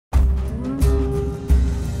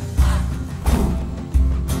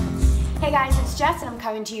Hey guys, it's Jess and I'm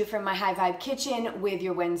coming to you from my High Vibe kitchen with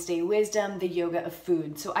your Wednesday wisdom, the yoga of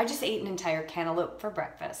food. So I just ate an entire cantaloupe for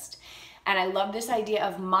breakfast. And I love this idea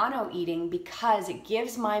of mono eating because it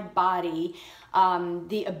gives my body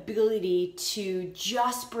the ability to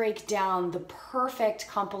just break down the perfect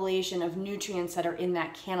compilation of nutrients that are in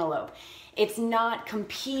that cantaloupe. It's not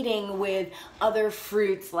competing with other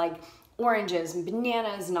fruits like oranges and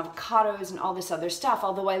bananas and avocados and all this other stuff.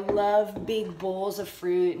 Although I love big bowls of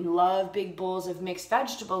fruit and love big bowls of mixed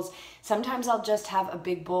vegetables, sometimes I'll just have a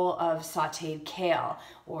big bowl of sauteed kale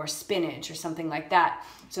or spinach or something like that.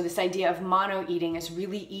 So this idea of mono eating is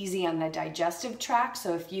really easy on the digestive tract.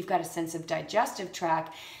 So if you've got a sensitive digestive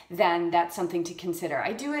tract, then that's something to consider.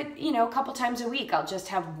 I do it, a couple times a week. I'll just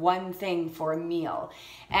have one thing for a meal,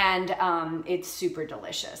 and it's super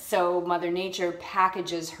delicious. So Mother Nature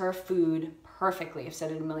packages her food perfectly. I've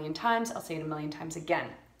said it a million times. I'll say it a million times again.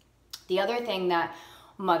 The other thing that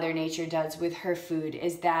Mother Nature does with her food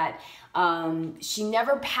is that she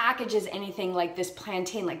never packages anything like this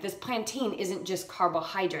plantain. Like this plantain isn't just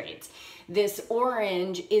carbohydrates. This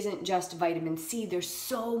orange isn't just vitamin C. There's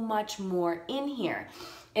so much more in here.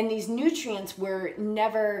 And these nutrients were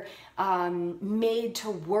never made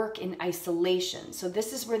to work in isolation. So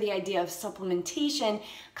this is where the idea of supplementation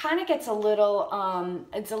kind of gets a little,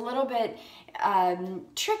 it's a little bit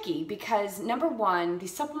tricky because number one,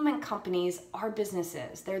 these supplement companies are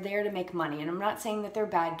businesses. They're there to make money. And I'm not saying that they're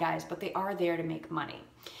bad guys, but they are there to make money.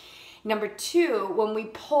 Number two, when we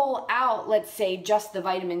pull out, let's say, just the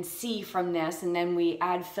vitamin C from this, and then we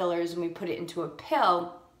add fillers and we put it into a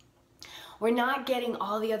pill, we're not getting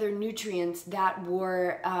all the other nutrients that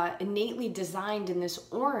were innately designed in this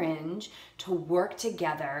orange to work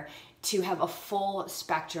together to have a full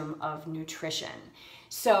spectrum of nutrition.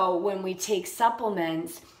 So when we take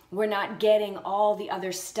supplements, we're not getting all the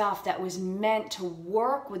other stuff that was meant to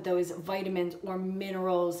work with those vitamins or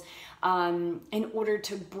minerals in order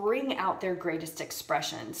to bring out their greatest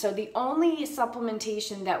expression. So the only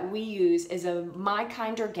supplementation that we use is a My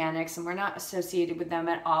Kind Organics, and we're not associated with them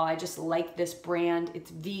at all. I just like this brand.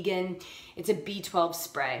 It's vegan. It's a B12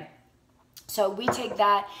 spray. So we take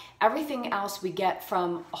that. Everything else we get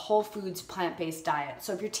from a whole foods plant-based diet.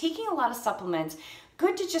 So if you're taking a lot of supplements,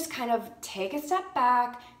 good to just kind of take a step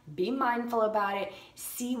back, be mindful about it,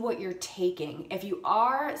 see what you're taking. If you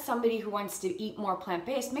are somebody who wants to eat more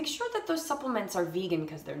plant-based, make sure that those supplements are vegan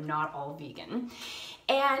because they're not all vegan.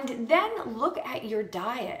 And then look at your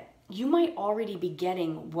diet. You might already be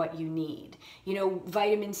getting what you need.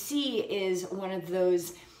 Vitamin C is one of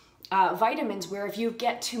those vitamins where if you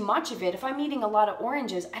get too much of it, if I'm eating a lot of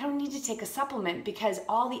oranges, I don't need to take a supplement because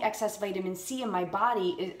all the excess vitamin C in my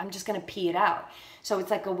body, I'm just going to pee it out. So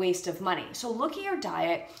it's like a waste of money. So look at your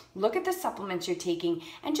diet, look at the supplements you're taking,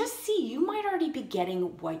 and just see, you might already be getting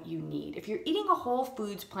what you need. If you're eating a whole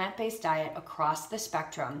foods plant-based diet across the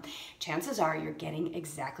spectrum, chances are you're getting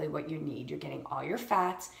exactly what you need. You're getting all your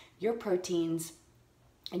fats, your proteins,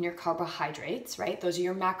 and your carbohydrates, right? Those are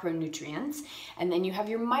your macronutrients. And then you have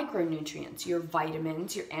your micronutrients, your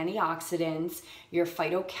vitamins, your antioxidants, your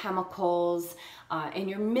phytochemicals, and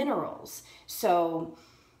your minerals. So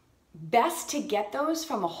best to get those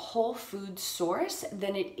from a whole food source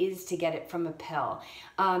than it is to get it from a pill.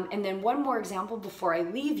 And then one more example before I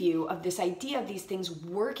leave you of this idea of these things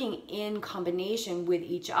working in combination with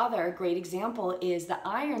each other. A great example is the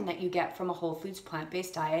iron that you get from a whole foods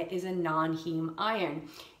plant-based diet is a non-heme iron.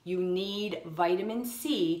 You need vitamin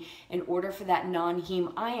C in order for that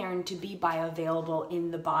non-heme iron to be bioavailable in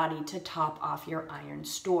the body to top off your iron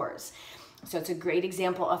stores. So it's a great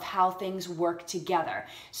example of how things work together.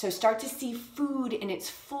 So start to see food in its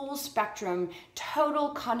full spectrum,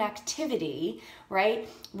 total connectivity, right?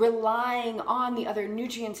 Relying on the other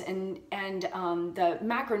nutrients and the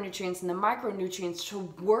macronutrients and the micronutrients to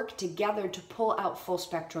work together to pull out full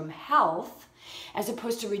spectrum health, as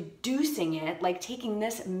opposed to reducing it, like taking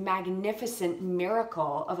this magnificent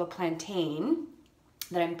miracle of a plantain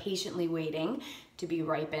that I'm patiently waiting to be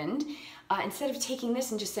ripened, instead of taking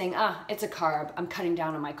this and just saying, it's a carb, I'm cutting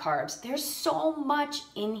down on my carbs. There's so much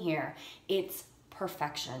in here. It's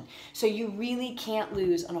perfection. So you really can't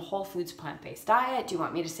lose on a whole foods plant-based diet. Do you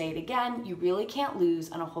want me to say it again? You really can't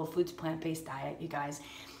lose on a whole foods plant-based diet, you guys.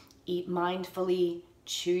 Eat mindfully,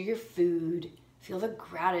 chew your food, feel the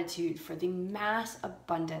gratitude for the mass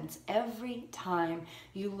abundance every time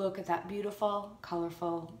you look at that beautiful,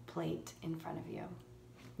 colorful plate in front of you.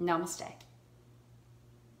 Namaste.